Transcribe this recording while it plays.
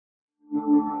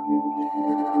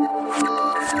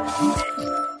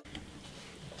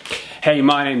Hey,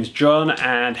 my name's John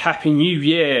and Happy New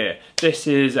Year! This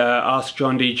is Ask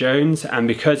JonDJones, and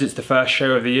because it's the first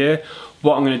show of the year,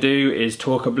 what I'm going to do is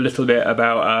talk a little bit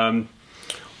about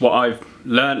what I've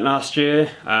learnt last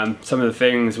year, some of the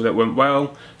things that went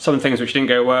well, some of the things which didn't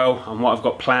go well, and what I've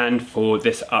got planned for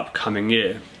this upcoming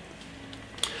year.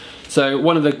 So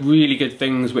one of the really good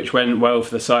things which went well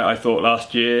for the site, I thought,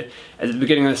 last year, at the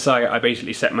beginning of the site I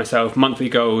basically set myself monthly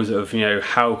goals of,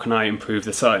 how can I improve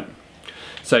the site.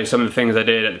 So some of the things I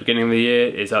did at the beginning of the year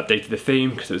is updated the theme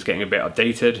because it was getting a bit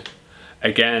outdated.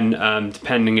 Again,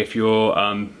 depending if you're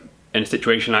in a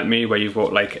situation like me where you've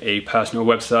got like a personal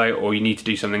website or you need to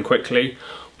do something quickly,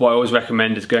 what I always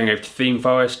recommend is going over to Theme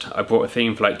Forest. I bought a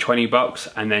theme for like 20 bucks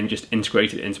and then just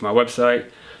integrated it into my website.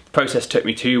 The process took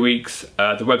me 2 weeks.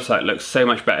 The website looks so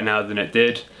much better now than it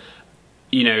did.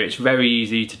 It's very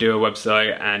easy to do a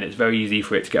website and it's very easy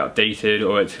for it to get updated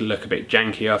or it to look a bit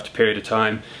janky after a period of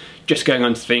time. Just going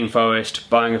onto Theme Forest,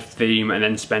 buying a theme and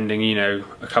then spending, a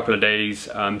couple of days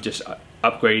just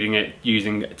upgrading it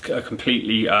using a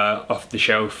completely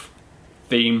off-the-shelf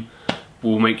theme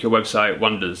will make your website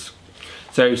wonders.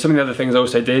 So some of the other things I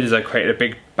also did is I created a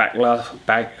big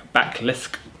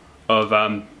backlist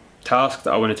of tasks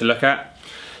that I wanted to look at.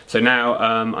 So now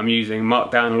I'm using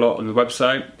Markdown a lot on the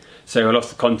website. So a lot of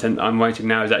the content I'm writing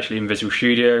now is actually in Visual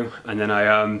Studio, and then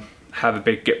I have a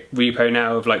big Git repo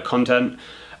now of like content.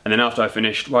 And then after I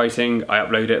finished writing, I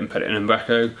upload it and put it in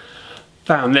Umbraco.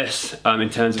 Found this, in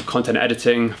terms of content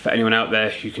editing, for anyone out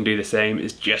there who can do the same,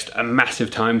 is just a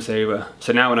massive time saver.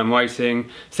 So now when I'm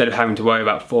writing, instead of having to worry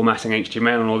about formatting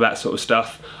HTML and all that sort of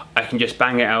stuff, I can just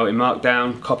bang it out in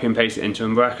Markdown, copy and paste it into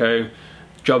Umbraco.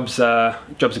 Jobs are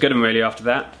good and really after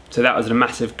that. So that was a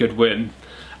massive good win.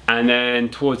 And then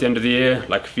towards the end of the year,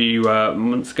 like a few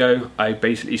months ago, I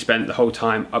basically spent the whole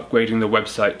time upgrading the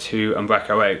website to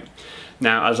Umbraco 8.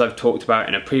 Now, as I've talked about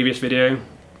in a previous video,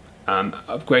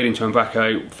 upgrading to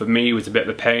Umbraco for me was a bit of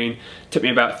a pain. It took me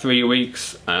about 3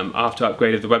 weeks. After I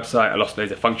upgraded the website, I lost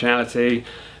loads of functionality.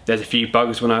 There's a few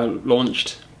bugs when I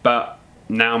launched, but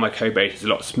now my code base is a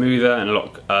lot smoother and a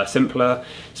lot simpler.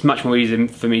 It's much more easy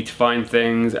for me to find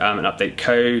things and update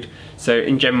code. So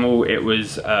in general, it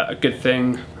was a good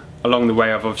thing. Along the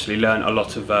way, I've obviously learned a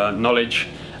lot of knowledge.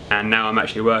 And now I'm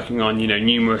actually working on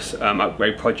numerous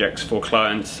upgrade projects for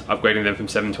clients, upgrading them from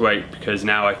 7 to 8 because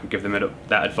now I can give them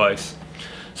that advice.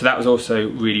 So that was also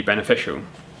really beneficial.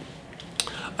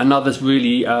 Another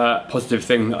really positive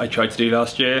thing that I tried to do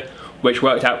last year, which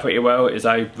worked out pretty well, is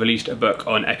I released a book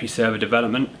on Episerver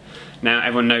development. Now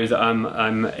everyone knows that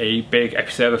I'm a big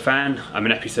Episerver fan. I'm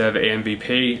an Episerver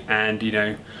EMVP,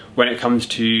 and when it comes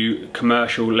to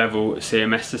commercial level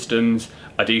CMS systems,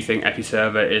 I do think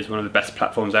Episerver is one of the best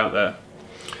platforms out there.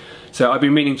 So I've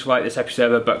been meaning to write this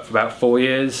Episerver book for about 4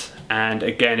 years, and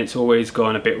again it's always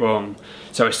gone a bit wrong.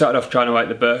 So I started off trying to write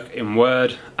the book in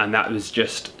Word, and that was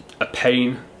just a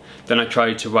pain. Then I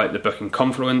tried to write the book in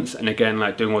Confluence, and again,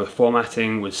 like, doing all the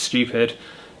formatting was stupid.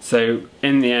 So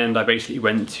in the end I basically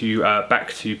went to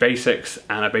back to basics,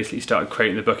 and I basically started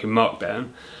creating the book in Markdown.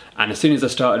 And as soon as I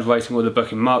started writing all the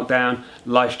book in Markdown,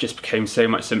 life just became so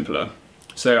much simpler.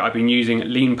 So I've been using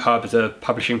LeanPub as a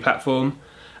publishing platform,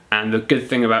 and the good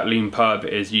thing about LeanPub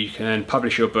is you can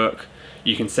publish your book,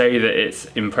 you can say that it's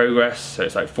in progress, so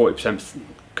it's like 40%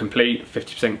 complete,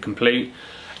 50% complete,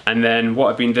 and then what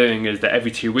I've been doing is that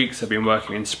every 2 weeks I've been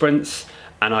working in sprints,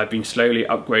 and I've been slowly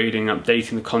upgrading,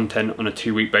 updating the content on a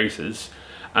 2-week basis.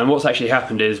 And what's actually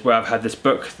happened is, where I've had this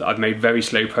book that I've made very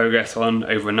slow progress on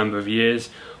over a number of years,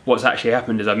 what's actually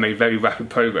happened is I've made very rapid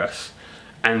progress.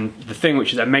 And the thing which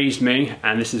has amazed me,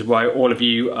 and this is why all of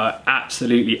you are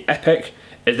absolutely epic,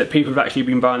 is that people have actually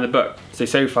been buying the book.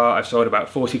 So far I've sold about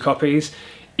 40 copies,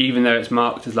 even though it's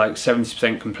marked as like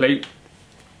 70% complete.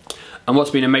 And what's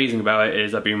been amazing about it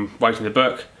is I've been writing the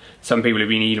book, some people have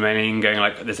been emailing going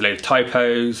like, there's a load of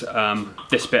typos,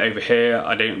 this bit over here,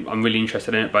 I'm really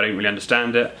interested in it but I don't really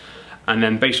understand it. And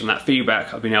then based on that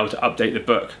feedback, I've been able to update the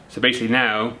book. So basically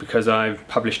now, because I've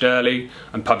published early,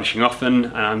 I'm publishing often,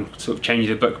 and I'm sort of changing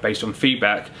the book based on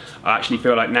feedback, I actually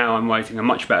feel like now I'm writing a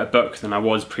much better book than I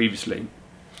was previously.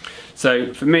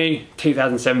 So for me,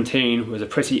 2017 was a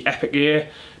pretty epic year.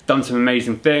 Done some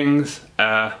amazing things.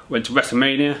 Went to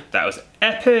WrestleMania, that was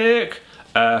epic.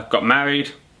 Got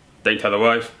married, don't tell the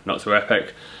wife, not so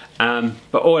epic.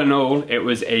 But all in all, it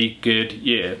was a good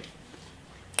year.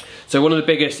 So one of the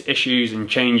biggest issues and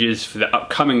changes for the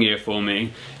upcoming year for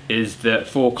me is that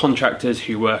for contractors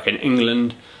who work in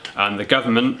England, the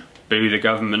government, boo the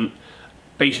government,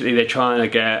 basically they're trying to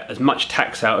get as much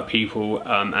tax out of people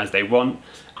as they want,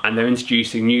 and they're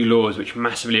introducing new laws which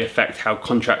massively affect how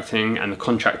contracting and the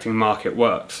contracting market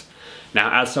works.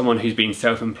 Now, as someone who's been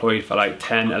self-employed for like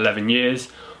 10, 11 years,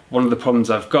 one of the problems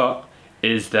I've got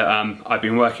is that I've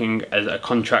been working as a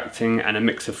contracting and a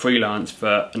mix of freelance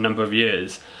for a number of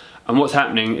years. And what's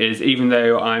happening is, even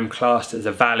though I'm classed as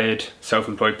a valid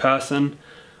self-employed person,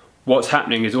 what's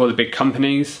happening is all the big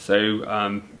companies,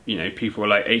 so you know, people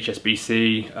like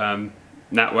HSBC,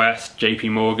 NatWest,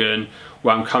 JP Morgan,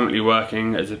 where I'm currently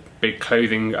working as a big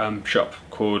clothing shop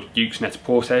called Yoox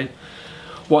Net-a-Porter.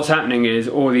 What's happening is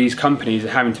all these companies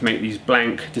are having to make these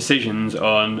blank decisions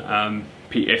on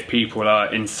if people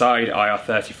are inside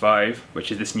IR35,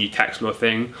 which is this new tax law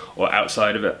thing, or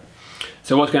outside of it.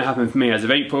 So what's going to happen for me as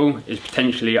of April is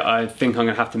potentially I think I'm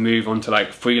going to have to move on to like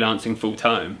freelancing full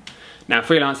time. Now,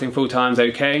 freelancing full time is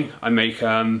okay. I make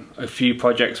a few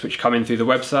projects which come in through the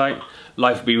website.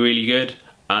 Life will be really good.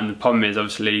 And the problem is,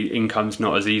 obviously, income's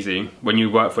not as easy. When you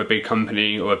work for a big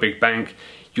company or a big bank,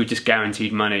 you're just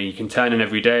guaranteed money. You can turn in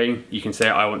every day. You can say,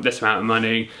 I want this amount of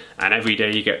money, and every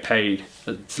day you get paid.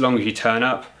 As long as you turn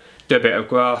up, do a bit of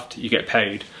graft, you get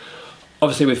paid.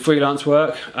 Obviously, with freelance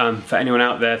work, for anyone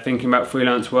out there thinking about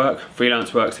freelance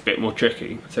work's a bit more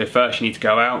tricky. So first you need to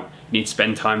go out, you need to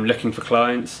spend time looking for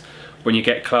clients. When you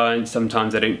get clients,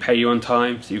 sometimes they don't pay you on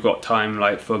time, so you've got time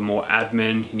like for more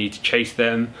admin, you need to chase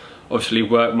them. Obviously,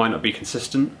 work might not be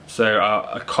consistent, so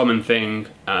a common thing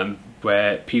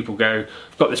where people go,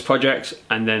 I've got this project,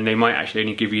 and then they might actually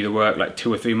only give you the work like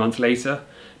 2 or 3 months later,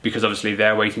 because obviously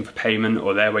they're waiting for payment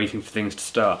or they're waiting for things to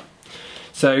start.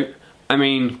 So, I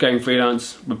mean, going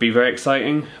freelance would be very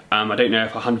exciting. I don't know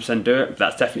if I 100% do it, but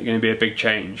that's definitely going to be a big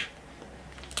change.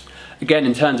 Again,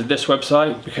 in terms of this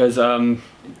website, because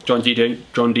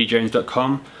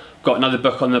JonDJones.com, got another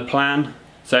book on the plan.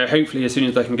 So hopefully, as soon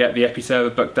as I can get the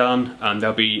Episerver book done,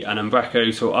 there'll be an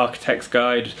Umbraco sort of architect's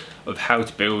guide of how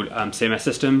to build CMS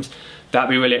systems.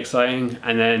 That'd be really exciting.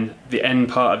 And then the end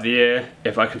part of the year,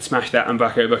 if I can smash that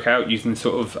Umbraco book out using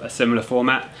sort of a similar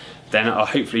format, then I'll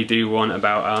hopefully do one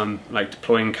about like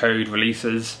deploying code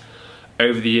releases.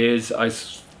 Over the years, I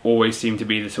always seem to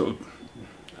be the sort of,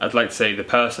 I'd like to say the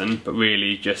person, but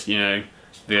really just, you know,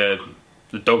 the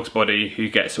dog's body who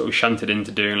gets sort of shunted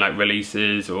into doing like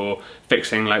releases or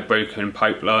fixing like broken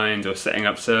pipelines or setting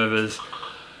up servers.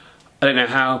 I don't know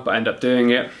how, but I end up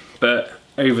doing it. But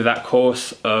over that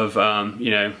course of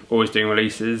you know, always doing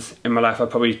releases, in my life I've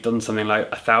probably done something like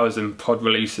 1,000 prod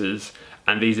releases,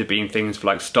 and these have been things for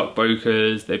like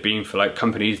stockbrokers, they've been for like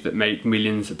companies that make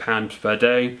millions of pounds per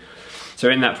day. So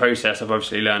in that process I've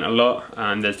obviously learned a lot,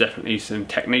 and there's definitely some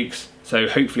techniques. So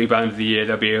hopefully by the end of the year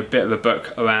there'll be a bit of a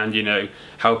book around, you know,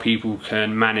 how people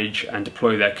can manage and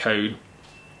deploy their code.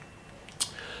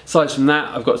 Aside from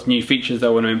that, I've got some new features that I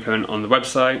want to implement on the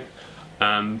website.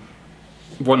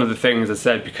 One of the things I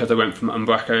said, because I went from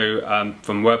Umbraco,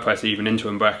 from WordPress even into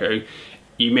Umbraco,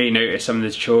 you may notice some of the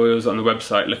tutorials on the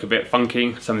website look a bit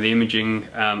funky, some of the imaging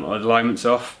or alignment's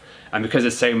off, and because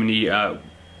there's so many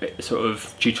sort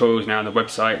of tutorials now on the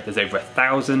website, there's over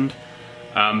 1,000,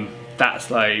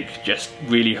 that's like just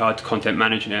really hard to content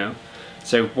manage now.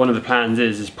 So one of the plans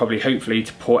is probably hopefully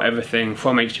to port everything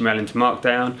from HTML into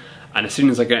Markdown, and as soon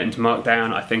as I get into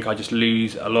Markdown I think I just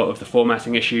lose a lot of the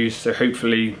formatting issues, so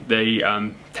hopefully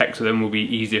the text of them will be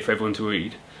easier for everyone to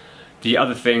read. The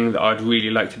other thing that I'd really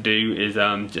like to do is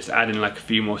just add in like a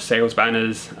few more sales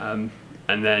banners, and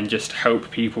then just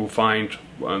help people find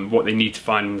what they need to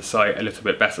find on the site a little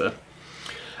bit better.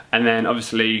 And then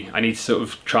obviously I need to sort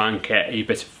of try and get a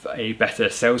better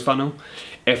sales funnel.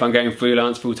 If I'm going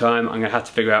freelance full time, I'm going to have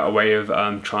to figure out a way of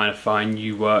trying to find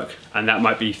new work, and that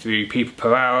might be through people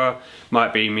per hour,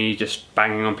 might be me just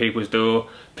banging on people's door,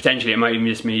 potentially it might even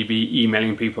just me be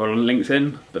emailing people on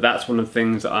LinkedIn, but that's one of the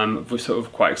things that I'm sort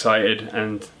of quite excited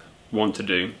and want to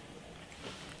do.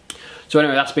 So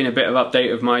anyway, that's been a bit of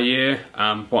update of my year,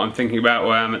 what I'm thinking about,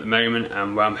 where I am at the moment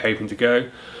and where I'm hoping to go.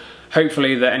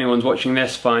 Hopefully that anyone's watching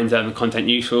this finds the content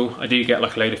useful. I do get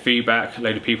like a load of feedback, a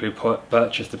load of people who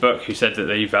purchased the book who said that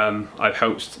they've I've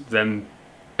helped them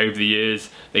over the years.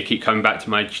 They keep coming back to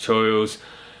my tutorials,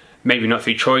 maybe not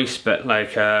through choice, but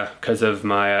like because of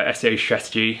my SEO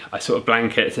strategy, I sort of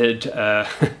blanketed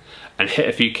and hit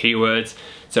a few keywords.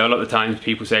 So a lot of the times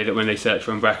people say that when they search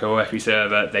for Umbraco or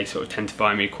Episerver, they sort of tend to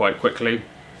find me quite quickly.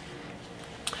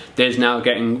 There's now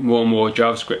getting more and more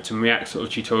JavaScript and React sort of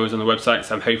tutorials on the website,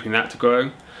 so I'm hoping that to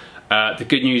grow. The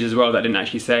good news as well that I didn't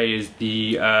actually say is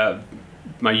the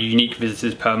my unique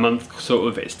visitors per month sort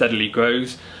of it steadily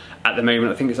grows. At the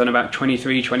moment I think it's on about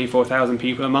 24,000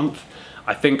 people a month.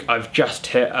 I think I've just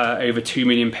hit over 2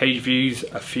 million page views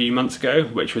a few months ago,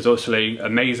 which was also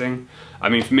amazing. I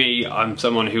mean, for me, I'm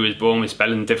someone who was born with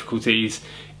spelling difficulties.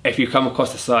 If you come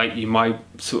across the site, you might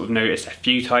sort of notice a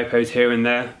few typos here and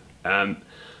there.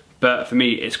 But for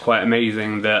me, it's quite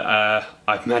amazing that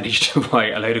I've managed to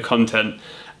write a load of content,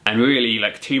 and really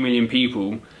like 2 million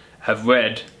people have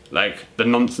read like the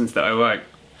nonsense that I write.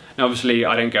 And obviously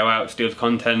I don't go out to steal the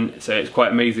content, so it's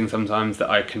quite amazing sometimes that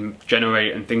I can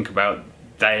generate and think about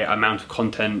the amount of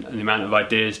content and the amount of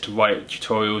ideas to write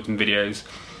tutorials and videos.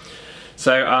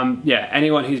 So yeah,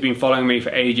 anyone who's been following me for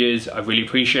ages, I really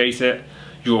appreciate it.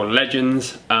 You're all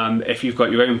legends. If you've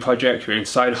got your own projects, your own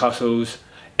side hustles,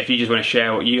 if you just want to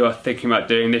share what you are thinking about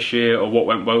doing this year or what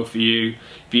went well for you,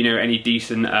 if you know any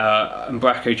decent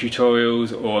Umbraco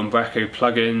tutorials or Umbraco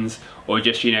plugins, or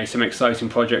just, you know, some exciting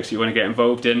projects you want to get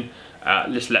involved in,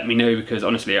 just let me know, because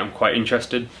honestly I'm quite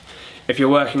interested. If you're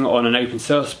working on an open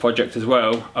source project as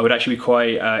well, I would actually be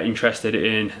quite interested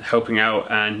in helping out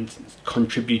and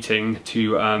contributing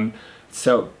to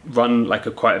run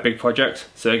like quite a big project.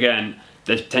 So again,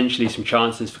 there's potentially some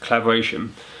chances for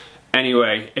collaboration.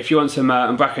 Anyway, if you want some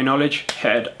Umbraco knowledge,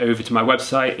 head over to my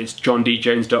website, it's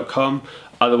JonDJones.com.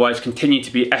 Otherwise, continue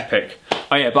to be epic.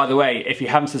 Oh yeah, by the way, if you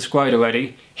haven't subscribed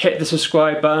already, hit the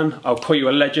subscribe button. I'll call you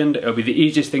a legend. It'll be the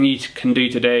easiest thing you can do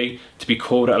today to be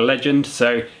called a legend.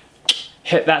 So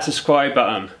hit that subscribe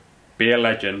button. Be a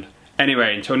legend.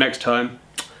 Anyway, until next time,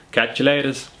 catch you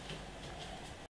laters.